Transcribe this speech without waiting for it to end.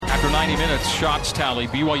90 minutes, shots tally,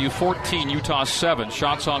 BYU 14, Utah 7.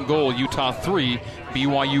 Shots on goal, Utah 3,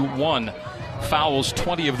 BYU 1. Fouls,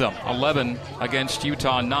 20 of them, 11 against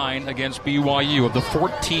Utah, 9 against BYU. Of the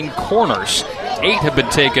 14 corners, 8 have been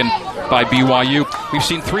taken by BYU. We've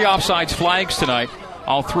seen 3 offsides flags tonight,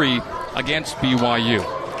 all 3 against BYU.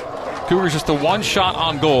 Cougars just the 1 shot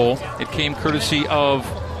on goal. It came courtesy of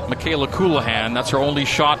Michaela Coulihan. That's her only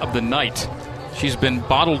shot of the night. She's been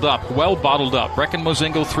bottled up, well bottled up. Brecken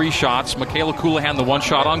Mozingo, 3 shots. Michaela Coulihan, the 1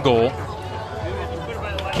 shot on goal.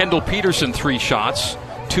 Kendall Peterson, 3 shots.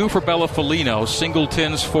 2 for Bella Folino.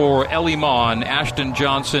 Singletons for Ellie Mon, Ashton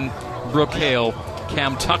Johnson, Brooke Hale,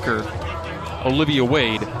 Cam Tucker, Olivia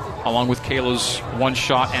Wade, along with Kayla's 1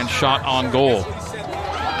 shot and shot on goal.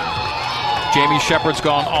 Jamie Shepard's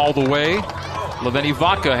gone all the way. Leveni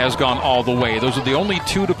Vodka has gone all the way. Those are the only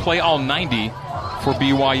 2 to play all 90 for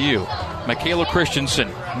BYU. Michaela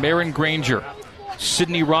Christensen, Marin Granger,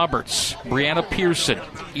 Sydney Roberts, Brianna Pearson,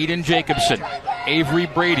 Eden Jacobson, Avery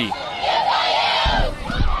Brady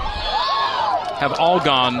have all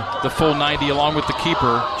gone the full 90 along with the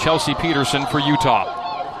keeper, Chelsea Peterson, for Utah.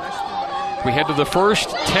 We head to the first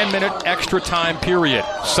 10-minute extra time period.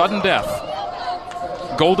 Sudden death.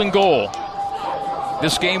 Golden goal.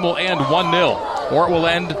 This game will end 1-0, or it will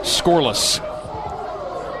end scoreless.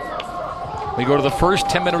 We go to the first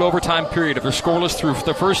 10-minute overtime period. If they're scoreless through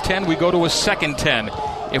the first 10, we go to a second 10.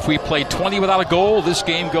 If we play 20 without a goal, this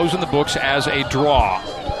game goes in the books as a draw.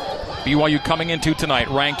 BYU coming into tonight,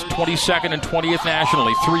 ranked 22nd and 20th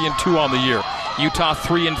nationally, 3-2 on the year. Utah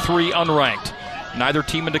 3-3 unranked. Neither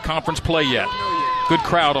team into conference play yet. Good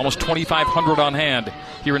crowd, almost 2,500 on hand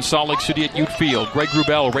here in Salt Lake City at Ute Field. Greg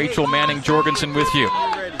Wrubell, Rachel Manning-Jorgensen with you.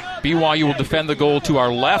 BYU will defend the goal to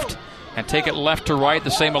our left and take it left to right,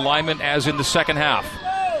 the same alignment as in the second half.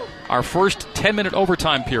 Our first 10-minute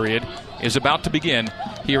overtime period is about to begin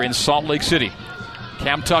here in Salt Lake City.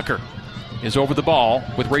 Cam Tucker is over the ball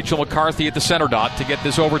with Rachel McCarthy at the center dot to get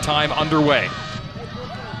this overtime underway.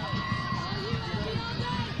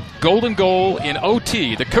 Golden goal in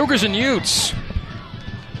OT. The Cougars and Utes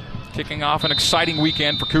kicking off an exciting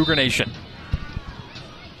weekend for Cougar Nation.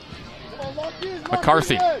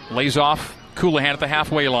 McCarthy lays off Coulihan at the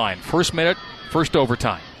halfway line. First minute, first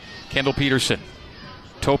overtime. Kendall Peterson.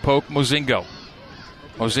 Toe poke Mozingo.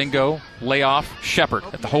 Mozingo lay off Shepard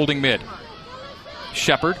at the holding mid.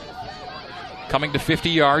 Shepard coming to 50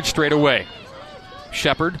 yards straight away.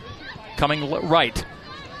 Shepard coming right.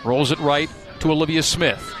 Rolls it right to Olivia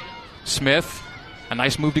Smith. Smith, a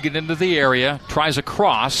nice move to get into the area. Tries a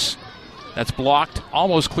cross. That's blocked.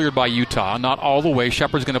 Almost cleared by Utah. Not all the way.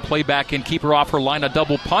 Shepard's going to play back in. Keep her off her line. A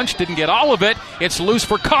double punch. Didn't get all of it. It's loose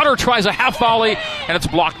for Cotter. Tries a half volley. And it's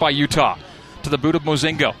blocked by Utah. To the boot of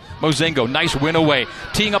Mozingo. Mozingo, nice win away.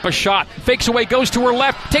 Teeing up a shot. Fakes away. Goes to her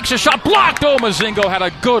left. Takes a shot. Blocked. Oh, Mozingo had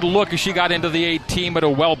a good look as she got into the 18, but a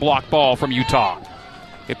well-blocked ball from Utah.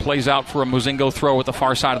 It plays out for a Mozingo throw at the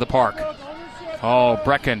far side of the park. Oh,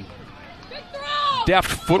 Brecken. Deft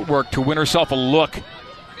footwork to win herself a look.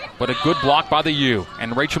 But a good block by the U.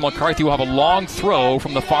 And Rachel McCarthy will have a long throw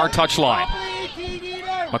from the far touchline.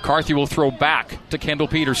 McCarthy will throw back to Kendall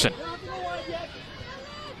Peterson.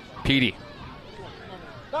 Petey.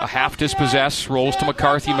 A half dispossess, rolls to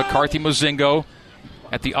McCarthy. McCarthy, Mozingo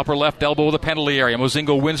at the upper left elbow of the penalty area.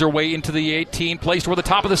 Mozingo wins her way into the 18, placed over the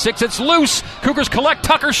top of the 6. It's loose. Cougars collect.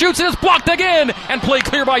 Tucker shoots, and it's blocked again. And play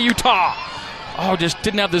clear by Utah. Oh, just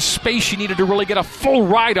didn't have the space she needed to really get a full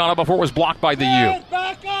ride on it before it was blocked by the U.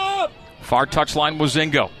 Far touchline,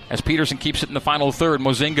 Mozingo. As Peterson keeps it in the final third,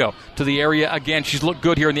 Mozingo to the area again. She's looked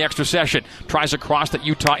good here in the extra session. Tries a cross that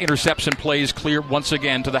Utah intercepts and plays clear once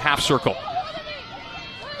again to the half circle.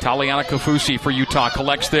 Taliana Kafusi for Utah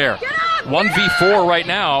collects there. 1v4 right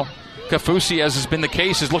now. Kafusi, as has been the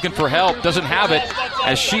case, is looking for help. Doesn't have it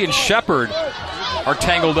as she and Shepard are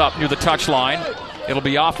tangled up near the touchline. It'll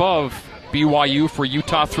be off of BYU for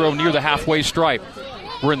Utah throw near the halfway stripe.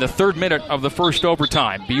 We're in the third minute of the first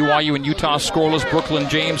overtime. BYU and Utah scoreless. Brooklyn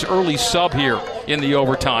James, early sub here in the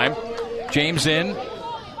overtime. James in,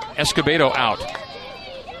 Escobedo out.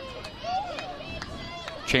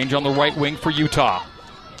 Change on the right wing for Utah.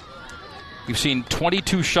 We've seen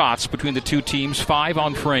 22 shots between the two teams, 5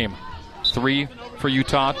 on frame. 3 for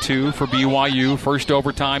Utah, 2 for BYU. First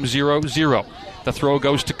overtime, 0-0. The throw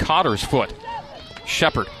goes to Cotter's foot.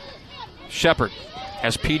 Shepard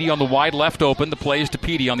has Petey on the wide left open. The play is to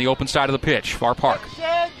Petey on the open side of the pitch, far park.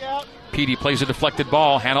 Petey plays a deflected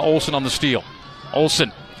ball. Hannah Olsen on the steal.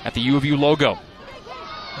 Olsen at the U of U logo.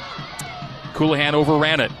 Coulihan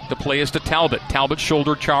overran it. The play is to Talbot. Talbot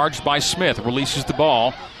shoulder charged by Smith. Releases the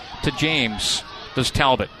ball to James. Does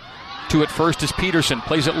Talbot. to it first is Peterson.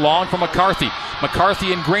 Plays it long for McCarthy.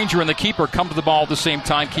 McCarthy and Granger and the keeper come to the ball at the same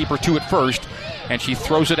time. Keeper to it first. And she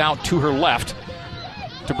throws it out to her left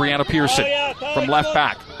to Brianna Pearson. From left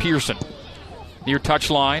back, Pearson. Near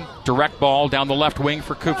touchline, direct ball down the left wing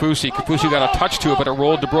for Kaufusi. Kaufusi got a touch to it, but it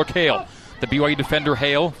rolled to Brooke Hale. The BYU defender,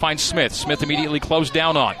 Hale, finds Smith. Smith immediately closed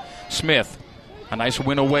down on. Smith, a nice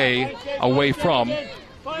win away from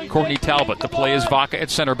Courtney Talbot. The play is Vaca at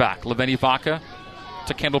center back. Leveni Vaca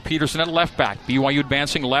to Kendall Peterson at left back. BYU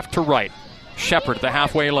advancing left to right. Shepard at the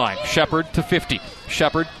halfway line. Shepard to 50.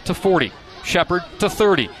 Shepard to 40. Shepard to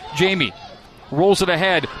 30. Jamie rolls it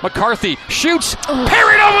ahead. McCarthy shoots.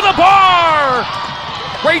 Parried over the bar!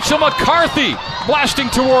 Rachel McCarthy blasting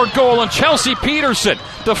toward goal, and Chelsea Peterson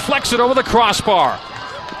deflects it over the crossbar.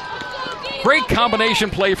 Great combination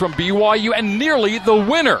play from BYU and nearly the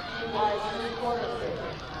winner.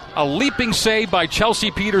 A leaping save by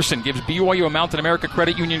Chelsea Peterson gives BYU a Mountain America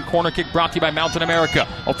Credit Union corner kick, brought to you by Mountain America,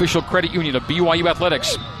 official credit union of BYU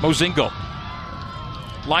Athletics. Mozingo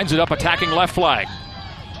lines it up, attacking left flag.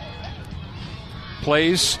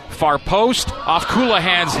 Plays far post, off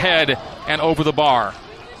Coulihan's head and over the bar.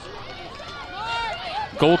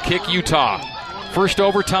 Goal kick, Utah. First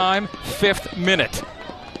overtime, 5th minute.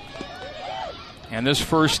 And this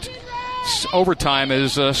first overtime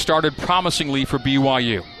has started promisingly for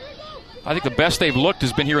BYU. I think the best they've looked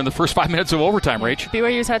has been here in the first 5 minutes of overtime, Rach.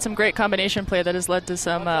 BYU's had some great combination play that has led to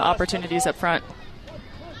some opportunities up front.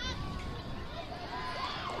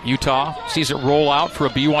 Utah sees it roll out for a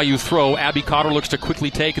BYU throw. Abby Cotter looks to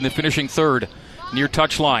quickly take in the finishing third. Near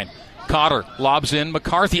touchline. Cotter lobs in.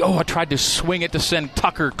 McCarthy, I tried to swing it to send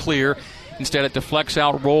Tucker clear. Instead it deflects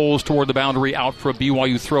out, rolls toward the boundary, out for a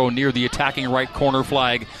BYU throw near the attacking right corner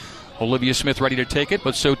flag. Olivia Smith ready to take it,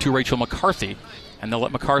 but so too Rachel McCarthy. And they'll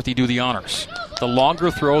let McCarthy do the honors. The longer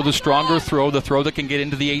throw, the stronger throw, the throw that can get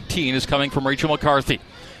into the 18 is coming from Rachel McCarthy.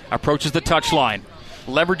 Approaches the touchline.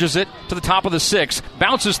 Leverages it to the top of the 6,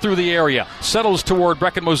 bounces through the area, settles toward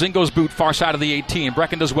Brecken Mozingo's boot, far side of the 18.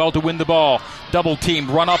 Brecken does well to win the ball. Double teamed,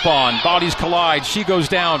 run up on, bodies collide, she goes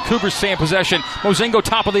down. Cougars stay in possession. Mozingo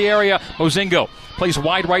top of the area. Mozingo plays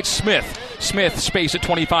wide right. Smith space at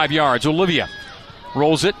 25 yards. Olivia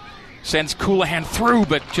rolls it, sends Coulihan through,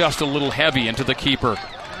 but just a little heavy into the keeper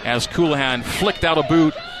as Coulihan flicked out a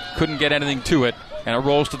boot, couldn't get anything to it, and it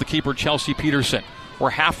rolls to the keeper, Chelsea Peterson. We're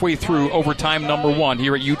halfway through overtime number 1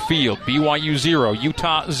 here at Ute Field. BYU 0,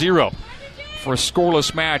 Utah 0 for a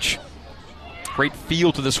scoreless match. Great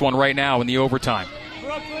feel to this one right now in the overtime.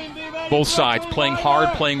 Both sides playing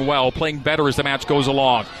hard, playing well, playing better as the match goes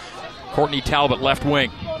along. Courtney Talbot, left wing.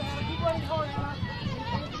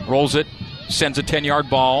 Rolls it, sends a 10-yard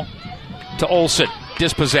ball to Olsen.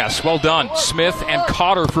 Dispossessed. Well done. Smith and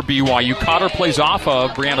Cotter for BYU. Cotter plays off of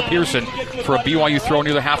Brianna Pearson for a BYU throw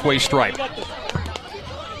near the halfway stripe.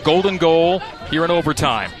 Golden goal here in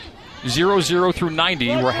overtime. 0-0 through 90.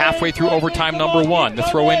 We're halfway through overtime number 1. The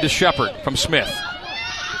throw in to Shepard from Smith.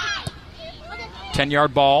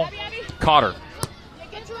 10-yard ball. Cotter.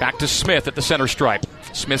 Back to Smith at the center stripe.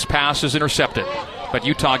 Smith's pass is intercepted, but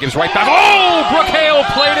Utah gives right back. Brooke Hale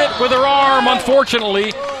played it with her arm,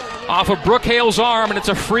 unfortunately, off of Brooke Hale's arm, and it's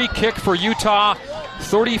a free kick for Utah,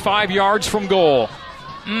 35 yards from goal.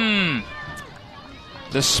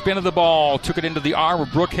 The spin of the ball took it into the arm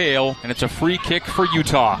of Brooke Hale, and it's a free kick for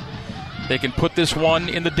Utah. They can put this one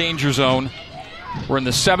in the danger zone. We're in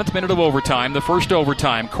the 7th minute of overtime, the first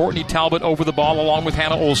overtime. Courtney Talbot over the ball along with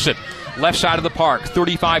Hannah Olsen. Left side of the park,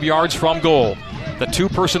 35 yards from goal. The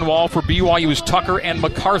two-person wall for BYU is Tucker and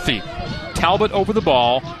McCarthy. Talbot over the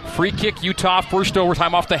ball. Free kick, Utah, first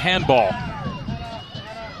overtime off the handball.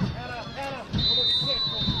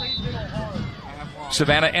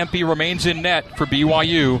 Savannah Empey remains in net for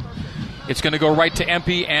BYU. It's going to go right to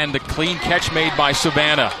Empey, and the clean catch made by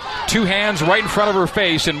Savannah. Two hands right in front of her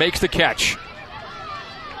face and makes the catch.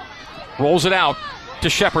 Rolls it out to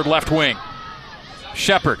Shepard, left wing.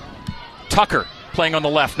 Shepard. Tucker playing on the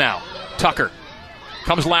left now. Tucker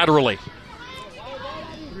comes laterally.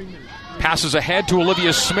 Passes ahead to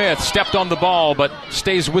Olivia Smith. Stepped on the ball, but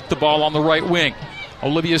stays with the ball on the right wing.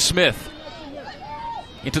 Olivia Smith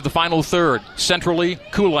into the final third. Centrally,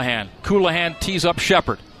 Coulihan. Coulihan tees up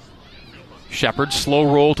Shepard. Shepard,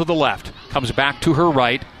 slow roll to the left. Comes back to her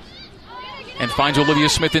right and finds Olivia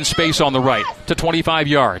Smith in space on the right to 25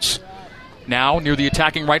 yards. Now near the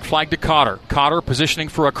attacking right flag to Cotter. Cotter positioning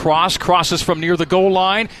for a cross. Crosses from near the goal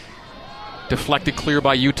line. Deflected clear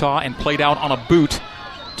by Utah and played out on a boot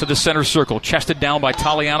to the center circle. Chested down by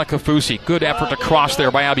Taliana Kaufusi. Good effort to cross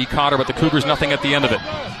there by Abby Cotter, but the Cougars nothing at the end of it.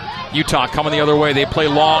 Utah coming the other way. They play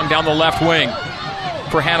long down the left wing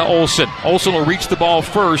for Hannah Olsen. Olsen will reach the ball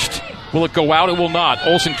first Will it go out? It will not.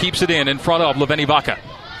 Olsen keeps it in front of Leveni Vaca.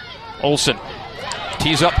 Olsen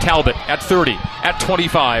tees up Talbot at 30, at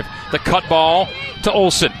 25. The cut ball to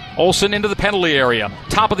Olsen. Olsen into the penalty area.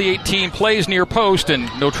 Top of the 18, plays near post, and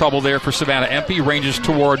no trouble there for Savannah Empey. Ranges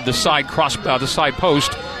toward the side the side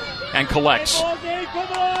post and collects.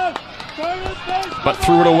 But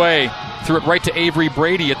threw it away. Threw it right to Avery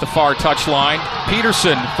Brady at the far touchline.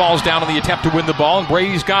 Peterson falls down on the attempt to win the ball, and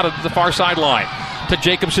Brady's got it at the far sideline. To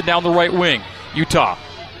Jacobson down the right wing. Utah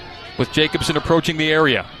with Jacobson approaching the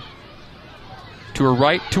area. To her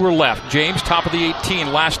right, to her left. James, top of the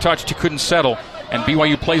 18. Last touch, she couldn't settle. And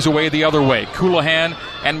BYU plays away the other way. Coulihan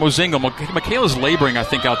and Mozingo. Michaela's laboring, I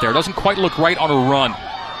think, out there. Doesn't quite look right on her run.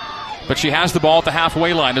 But she has the ball at the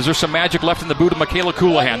halfway line. Is there some magic left in the boot of Michaela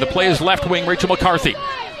Coulihan? The play is left wing, Rachel McCarthy.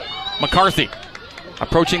 McCarthy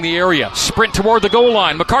approaching the area. Sprint toward the goal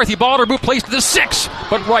line. McCarthy, ball at her boot, plays to the 6.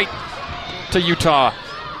 But right to Utah.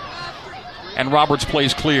 And Roberts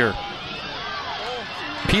plays clear.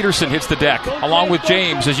 Peterson hits the deck along with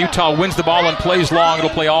James as Utah wins the ball and plays long. It'll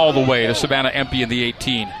play all the way to Savannah Empey in the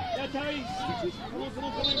 18.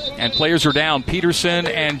 And players are down. Peterson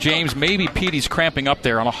and James. Maybe Petey's cramping up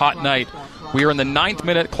there on a hot night. We are in the 9th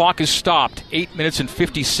minute. Clock is stopped. 8 minutes and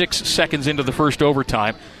 56 seconds into the first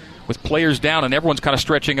overtime. With players down, and everyone's kind of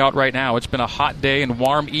stretching out right now. It's been a hot day and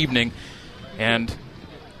warm evening. And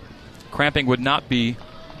cramping would not be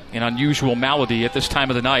an unusual malady at this time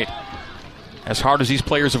of the night, as hard as these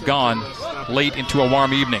players have gone late into a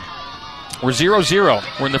warm evening. We're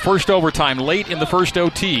 0-0. We're in the first overtime, late in the first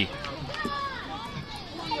OT.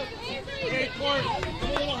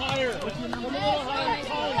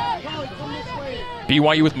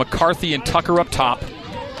 BYU with McCarthy and Tucker up top.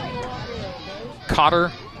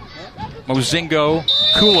 Cotter, Mozingo,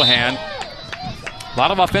 Coulihan. A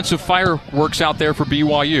lot of offensive fireworks out there for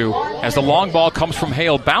BYU as the long ball comes from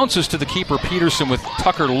Hale, bounces to the keeper Peterson with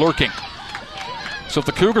Tucker lurking. So if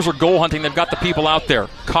the Cougars are goal hunting, they've got the people out there.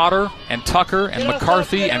 Cotter and Tucker and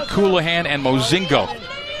McCarthy and Coulihan and Mozingo.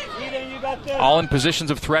 All in positions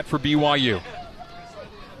of threat for BYU.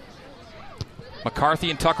 McCarthy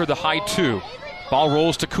and Tucker the high 2. Ball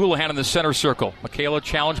rolls to Coulihan in the center circle. Michaela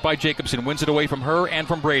challenged by Jacobson. Wins it away from her and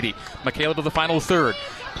from Brady. Michaela to the final third.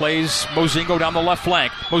 Plays Mozingo down the left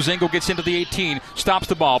flank. Mozingo gets into the 18. Stops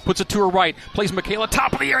the ball. Puts it to her right. Plays Michaela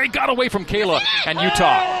top of the area. Got away from Kayla. And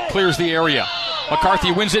Utah clears the area.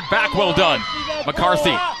 McCarthy wins it back. Well done.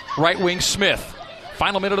 McCarthy. Right wing Smith.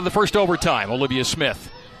 Final minute of the first overtime. Olivia Smith.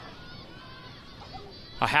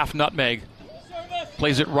 A half nutmeg.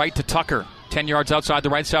 Plays it right to Tucker. 10 yards outside the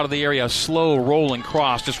right side of the area. Slow rolling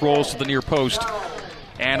cross. Just rolls to the near post.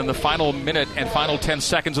 And in the final minute and final 10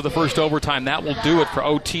 seconds of the first overtime, that will do it for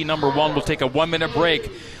OT number 1. We'll take a 1-minute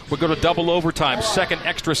break. We'll go to double overtime. Second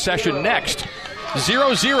extra session next.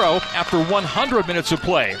 0-0 after 100 minutes of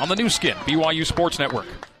play on the new skin, BYU Sports Network.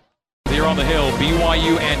 Here on the Hill,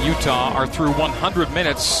 BYU and Utah are through 100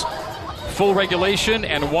 minutes. Full regulation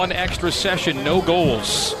and 1 extra session. No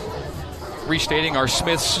goals. Restating our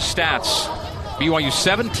Smith's stats. BYU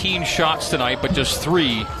 17 shots tonight, but just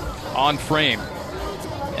 3 on frame.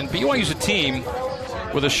 And BYU's a team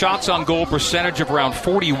with a shots on goal percentage of around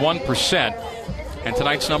 41%. And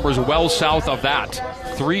tonight's number is well south of that.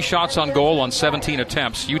 3 shots on goal on 17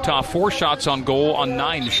 attempts. Utah 4 shots on goal on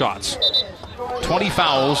 9 shots. 20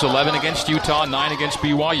 fouls, 11 against Utah, 9 against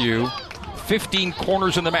BYU. 15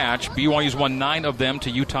 corners in the match. BYU's won 9 of them to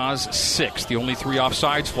Utah's 6. The only 3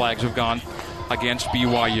 offsides flags have gone against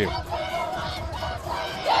BYU.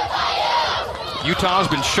 Utah's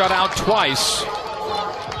been shut out twice.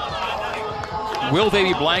 Will they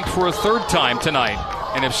be blanked for a 3rd time tonight?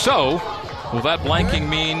 And if so, will that blanking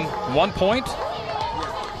mean 1 point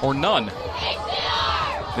or none?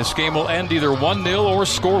 This game will end either 1-0 or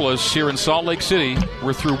scoreless here in Salt Lake City.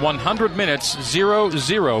 We're through 100 minutes,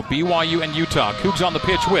 0-0, BYU and Utah. Cougs on the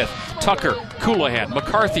pitch with Tucker, Coulihan,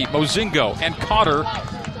 McCarthy, Mozingo, and Cotter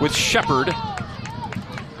with Shepard.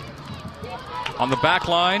 On the back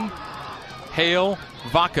line, Hale,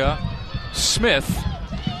 Vaca, Smith,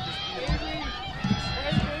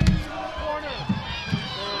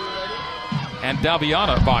 and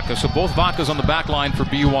Daviana Vaca. So both Vacas on the back line for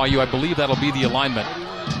BYU. I believe that'll be the alignment.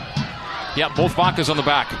 Yeah, both Vacas on the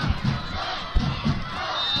back.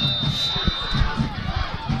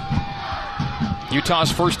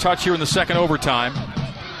 Utah's first touch here in the second overtime.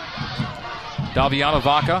 Daviana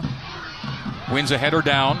Vaca wins a header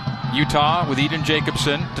down. Utah with Eden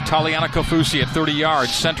Jacobson to Taliana Kofusi at 30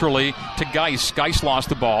 yards. Centrally to Geis. Geis lost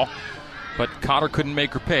the ball, but Cotter couldn't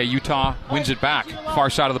make her pay. Utah wins it back, far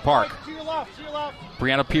side of the park.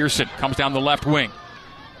 Brianna Pearson comes down the left wing.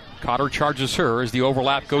 Cotter charges her as the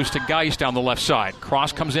overlap goes to Geis down the left side.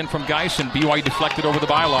 Cross comes in from Geis, and BYU deflected over the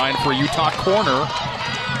byline for a Utah corner.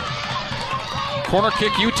 Corner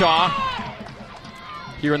kick, Utah,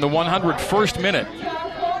 here in the 101st minute.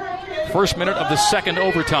 First minute of the second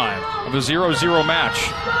overtime of a 0-0 match.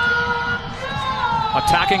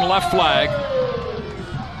 Attacking left flag.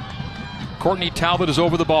 Courtney Talbot is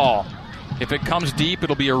over the ball. If it comes deep,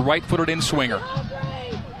 it'll be a right-footed in-swinger.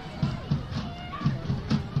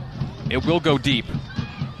 It will go deep.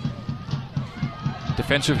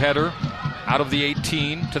 Defensive header out of the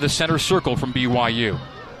 18 to the center circle from BYU.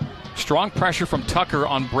 Strong pressure from Tucker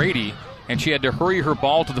on Brady, and she had to hurry her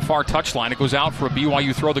ball to the far touchline. It goes out for a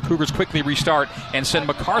BYU throw. The Cougars quickly restart and send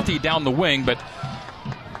McCarthy down the wing, but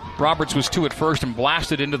Roberts was two at first and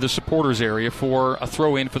blasted into the supporters area for a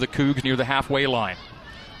throw-in for the Cougs near the halfway line.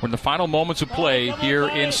 We're in the final moments of play here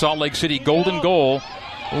in Salt Lake City. Golden goal.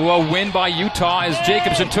 A win by Utah as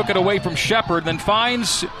Jacobson took it away from Shepard, then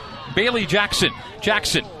finds Bailey Jackson.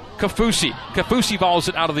 Kafusi. Kafusi volleys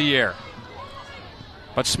it out of the air.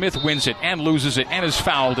 But Smith wins it and loses it and is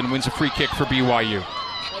fouled and wins a free kick for BYU.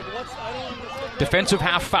 Defensive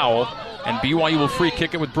half foul, and BYU will free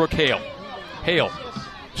kick it with Brooke Hale. Hale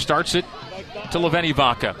starts it to Leveni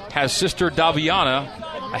Vaca. Has sister Daviana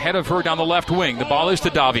ahead of her down the left wing. The ball is to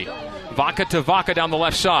Davi. Vaca to Vaca down the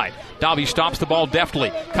left side. Davi stops the ball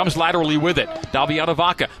deftly. Comes laterally with it. Daviana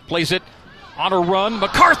Vaca plays it on a run.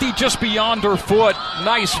 McCarthy just beyond her foot.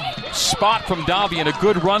 Nice spot from Davi and a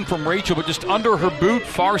good run from Rachel, but just under her boot,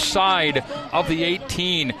 far side of the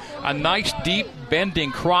 18. A nice deep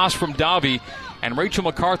bending cross from Davi. And Rachel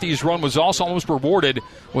McCarthy's run was also almost rewarded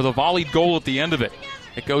with a volleyed goal at the end of it.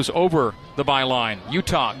 It goes over the byline.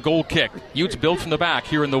 Utah goal kick. Utes built from the back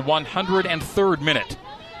here in the 103rd minute.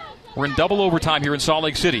 We're in double overtime here in Salt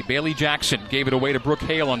Lake City. Bailey Jackson gave it away to Brooke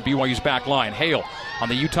Hale on BYU's back line. Hale on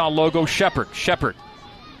the Utah logo, Shepard.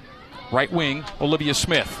 Right wing, Olivia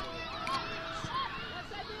Smith.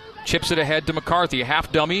 Chips it ahead to McCarthy, a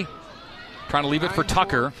half dummy. Trying to leave it for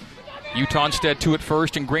Tucker. Utah instead two at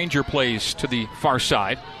first, and Granger plays to the far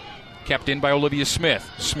side. Kept in by Olivia Smith.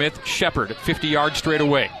 Shepard at 50 yards straight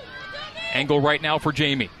away. Angle right now for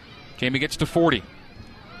Jamie. Jamie gets to 40.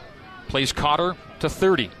 Plays Cotter to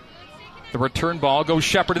 30. The return ball goes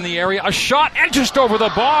Shepard in the area. A shot and just over the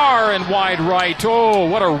bar and wide right. Oh,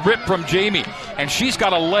 what a rip from Jamie. And she's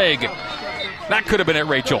got a leg. That could have been it,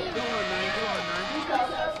 Rachel.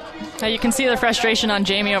 Now you can see the frustration on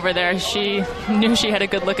Jamie over there. She knew she had a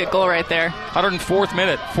good look at goal right there. 104th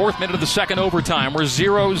minute. 4th minute of the second overtime. We're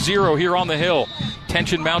 0-0 here on the Hill.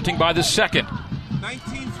 Tension mounting by the second.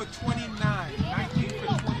 19 for 29. 19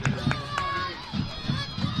 for 29.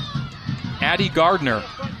 Addie Gardner,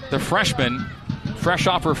 the freshman, fresh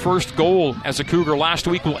off her first goal as a Cougar last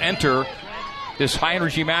week, will enter this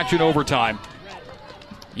high-energy match in overtime.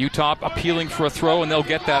 Utah appealing for a throw, and they'll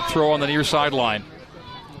get that throw on the near sideline.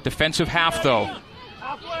 Defensive half, though.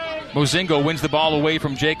 Mozingo wins the ball away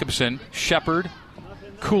from Jacobson. Shepard,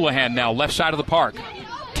 Coulihan now, left side of the park.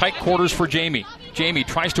 Tight quarters for Jamie. Jamie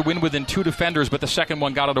tries to win within two defenders, but the second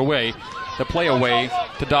one got it away. The play away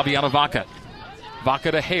to Daviana Vaca.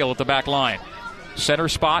 Vaca to Hale at the back line. Center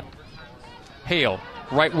spot, Hale.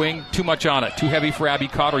 Right wing, too much on it. Too heavy for Abby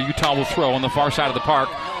Cotter. Utah will throw on the far side of the park.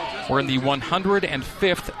 We're in the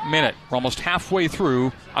 105th minute. We're almost halfway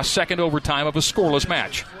through a second overtime of a scoreless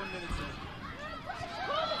match.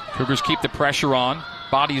 Cougars keep the pressure on.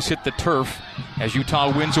 Bodies hit the turf as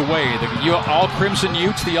Utah wins away. The all Crimson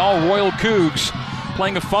Utes, the all Royal Cougs,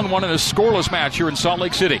 playing a fun one in a scoreless match here in Salt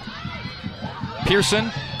Lake City.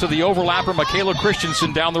 Pearson to the overlapper, Michaela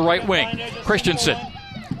Christensen down the right wing. Christensen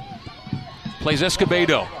plays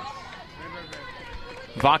Escobedo.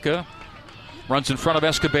 Vaca runs in front of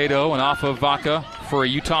Escobedo and off of Vaca for a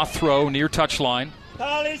Utah throw near touchline.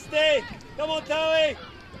 Come on, Tally.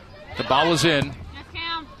 The ball is in.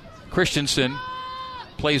 Christensen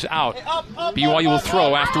plays out. BYU will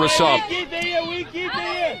throw after a sub.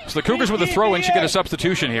 So the Cougars with a throw in should get a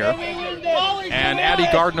substitution here. And Addie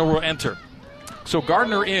Gardner will enter. So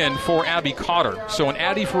Gardner in for Abby Cotter. So an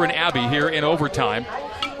Addie for an Abby here in overtime.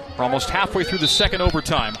 We're almost halfway through the second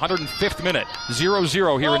overtime. 105th minute.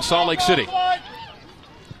 0-0 here in Salt Lake City.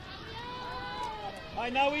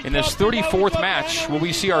 In this 34th match, will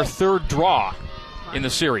we see our third draw in the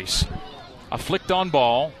series? A flicked on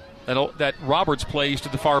ball that Roberts plays to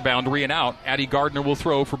the far boundary and out. Addie Gardner will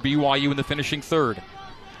throw for BYU in the finishing third.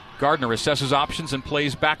 Gardner assesses options and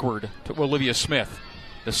plays backward to Olivia Smith.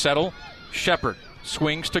 The settle, Shepard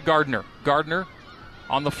swings to Gardner. Gardner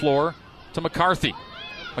on the floor to McCarthy.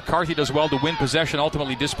 McCarthy does well to win possession,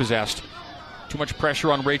 ultimately dispossessed. Too much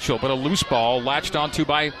pressure on Rachel, but a loose ball latched onto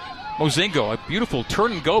by Mozingo. A beautiful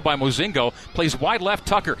turn and go by Mozingo. Plays wide left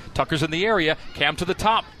Tucker. Tucker's in the area. Cam to the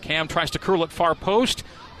top. Cam tries to curl it far post.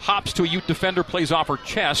 Hops to a Ute defender. Plays off her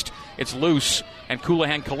chest. It's loose. And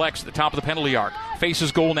Coulihan collects at the top of the penalty arc.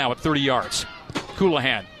 Faces goal now at 30 yards.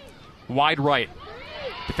 Coulihan. Wide right.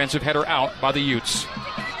 Defensive header out by the Utes.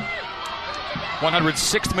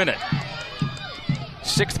 106th minute.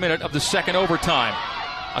 6th minute of the second overtime.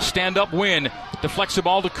 A stand-up win. Deflects the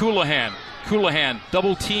ball to Coulihan. Coulihan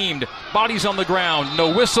double-teamed. Bodies on the ground.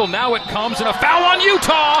 No whistle. Now it comes, and a foul on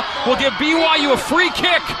Utah will give BYU a free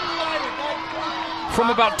kick from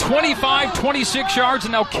about 25, 26 yards,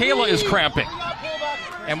 and now Kayla is cramping.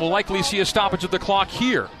 And we'll likely see a stoppage of the clock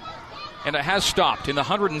here. And it has stopped in the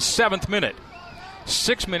 107th minute.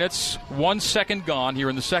 6 minutes, 1 second gone here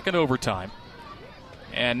in the second overtime.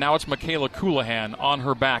 And now it's Michaela Coulihan on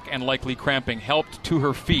her back and likely cramping, helped to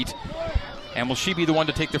her feet. And will she be the one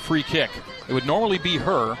to take the free kick? It would normally be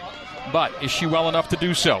her, but is she well enough to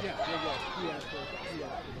do so?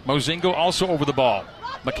 Mozingo also over the ball.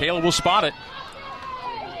 Michaela will spot it.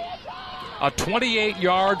 A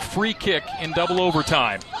 28-yard free kick in double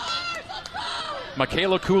overtime.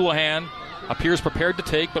 Michaela Coulihan appears prepared to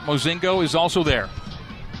take, but Mozingo is also there.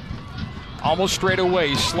 Almost straight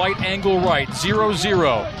away, slight angle right,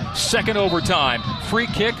 0-0. Second overtime, free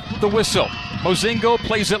kick, the whistle. Mozingo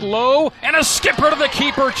plays it low, and a skipper to the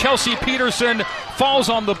keeper. Chelsea Peterson falls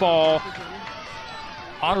on the ball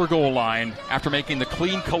on her goal line after making the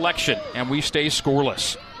clean collection, and we stay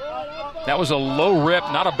scoreless. That was a low rip,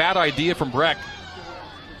 not a bad idea from Breck.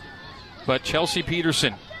 But Chelsea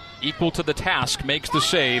Peterson, equal to the task, makes the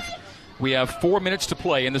save. We have 4 minutes to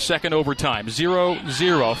play in the second overtime.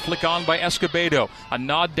 0-0. Flick on by Escobedo. A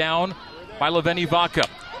nod down by Leveni Vaca.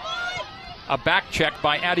 A back check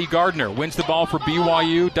by Addie Gardner. Wins the ball for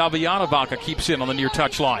BYU. Daviana Vaca keeps in on the near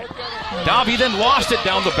touch line. Davi then lost it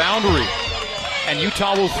down the boundary. And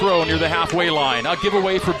Utah will throw near the halfway line. A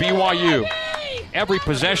giveaway for BYU. Every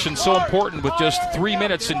possession so important with just 3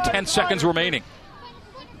 minutes and 10 seconds remaining.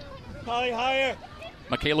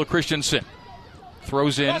 Michaela Christensen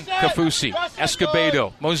throws in Kafusi,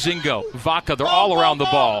 Escobedo, Mozingo, Vaca. They're all around the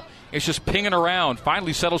ball. It's just pinging around.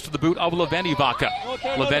 Finally settles to the boot of Leveni Vaca.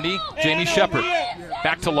 Leveni, Jamie Shepard.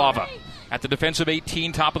 Back to Lava. At the defensive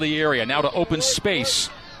 18, top of the area. Now to open space.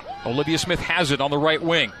 Olivia Smith has it on the right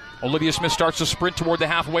wing. Olivia Smith starts to sprint toward the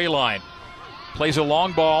halfway line. Plays a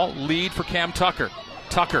long ball. Lead for Cam Tucker.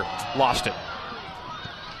 Tucker lost it.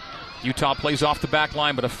 Utah plays off the back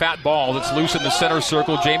line, but a fat ball that's loose in the center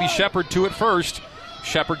circle. Jamie Shepard to it first.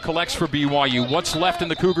 Shepard collects for BYU. What's left in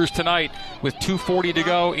the Cougars tonight with 2:40 to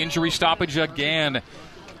go? Injury stoppage again.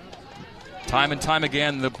 Time and time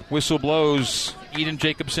again, the whistle blows. Eden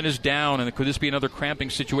Jacobson is down, and could this be another cramping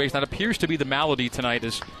situation? That appears to be the malady tonight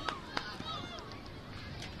as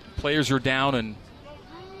players are down and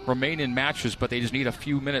remain in matches, but they just need a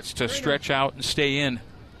few minutes to stretch out and stay in.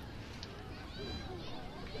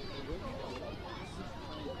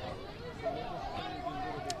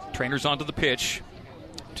 Trainers onto the pitch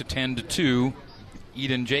to tend to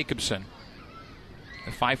Eden Jacobson.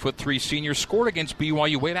 The 5'3" senior scored against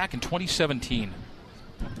BYU way back in 2017.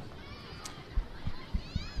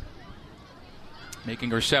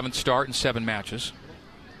 Making her 7th start in 7 matches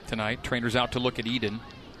tonight. Trainers out to look at Eden.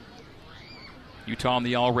 Utah in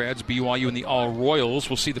the All Reds, BYU in the All Royals.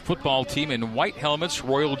 We'll see the football team in white helmets,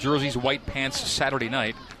 royal jerseys, white pants Saturday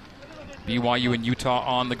night. BYU and Utah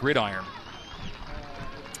on the gridiron.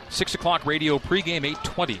 6 o'clock radio pregame,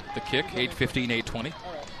 8:20. The kick, 8:15, 8:20.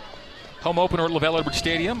 Home opener at LaVell Edwards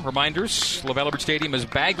Stadium. Reminders, LaVell Edwards Stadium is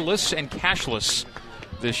bagless and cashless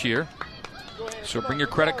this year. So bring your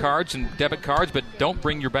credit cards and debit cards, but don't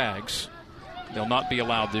bring your bags. They'll not be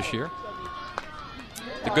allowed this year.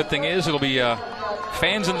 The good thing is it'll be a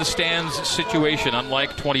fans in the stands situation,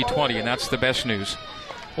 unlike 2020, and that's the best news.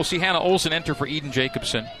 We'll see Hannah Olsen enter for Eden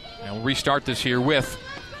Jacobson. And we'll restart this here with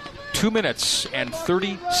 2 minutes and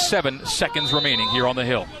 37 seconds remaining here on the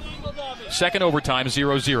Hill. Second overtime,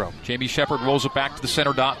 0-0. Jamie Shepard rolls it back to the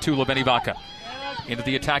center dot to Leveni Vaca. Into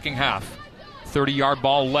the attacking half. 30-yard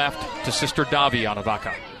ball left to sister Daviana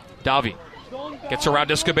Vaca. Davi gets around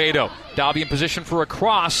Escobedo. Davi in position for a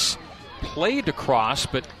cross. Played a cross,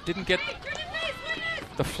 but didn't get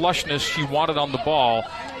the flushness she wanted on the ball.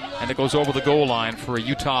 And it goes over the goal line for a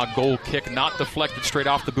Utah goal kick, not deflected, straight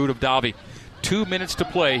off the boot of Davi. 2 minutes to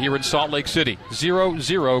play here in Salt Lake City.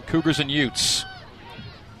 0-0, Cougars and Utes.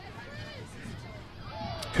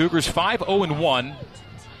 Cougars 5-0-1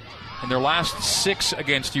 in their last 6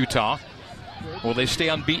 against Utah. Will they stay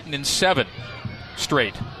unbeaten in 7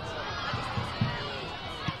 straight?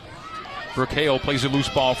 Brooke Hale plays a loose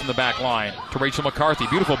ball from the back line to Rachel McCarthy.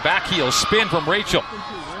 Beautiful back heel spin from Rachel.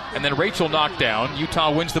 And then Rachel knocked down.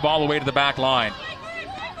 Utah wins the ball away to the back line.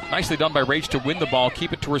 Nicely done by Rach to win the ball,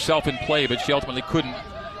 keep it to herself in play, but she ultimately couldn't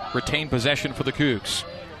retain possession for the Cougs.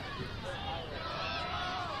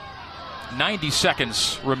 90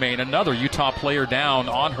 seconds remain. Another Utah player down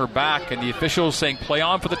on her back, and the officials saying play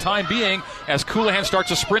on for the time being as Coulihan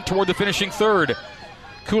starts a sprint toward the finishing third.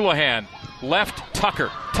 Coulihan left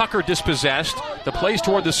Tucker. Tucker dispossessed. The plays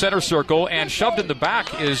toward the center circle, and shoved in the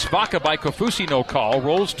back is Vaca by Kofusi, no call.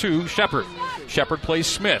 Rolls to Shepard. Shepard plays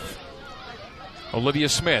Smith. Olivia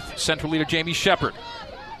Smith, centrally to Jamie Shepard.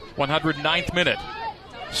 109th minute.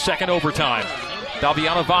 Second overtime.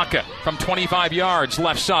 Daviana Vaca from 25 yards,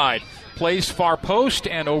 left side. Plays far post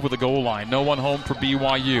and over the goal line. No one home for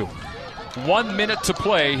BYU. 1 minute to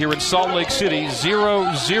play here in Salt Lake City.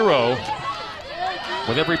 0-0.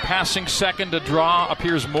 With every passing second, a draw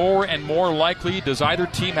appears more and more likely. Does either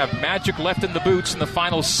team have magic left in the boots in the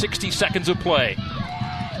final 60 seconds of play?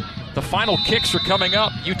 The final kicks are coming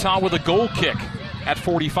up. Utah with a goal kick at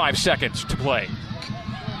 45 seconds to play.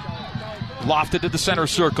 Lofted to the center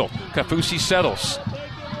circle. Kofusi settles,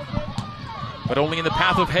 but only in the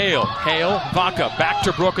path of Hale. Hale, Vaca, back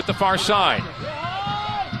to Brooke at the far side.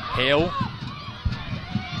 Hale,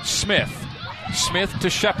 Smith. Smith to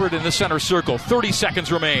Shepard in the center circle. 30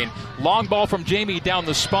 seconds remain. Long ball from Jamie down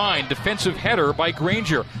the spine. Defensive header by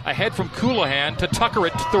Granger. Ahead from Coulihan to Tucker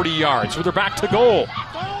at 30 yards with her back to goal.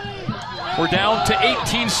 We're down to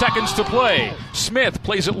 18 seconds to play. Smith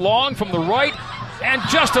plays it long from the right, and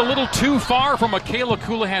just a little too far from Michaela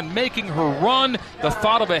Coulihan making her run. The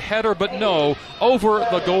thought of a header, but no, over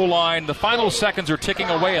the goal line. The final seconds are ticking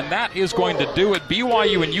away, and that is going to do it.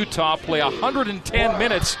 BYU and Utah play 110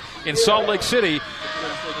 minutes in Salt Lake City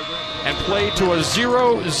and play to a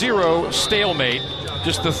 0-0 stalemate.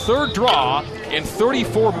 Just the third draw in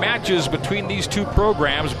 34 matches between these two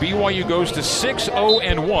programs. BYU goes to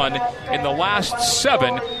 6-0-1 in the last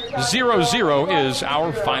 7. 0-0 is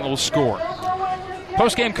our final score.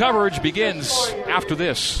 Post-game coverage begins after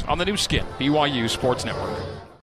this on the new skin, BYU Sports Network.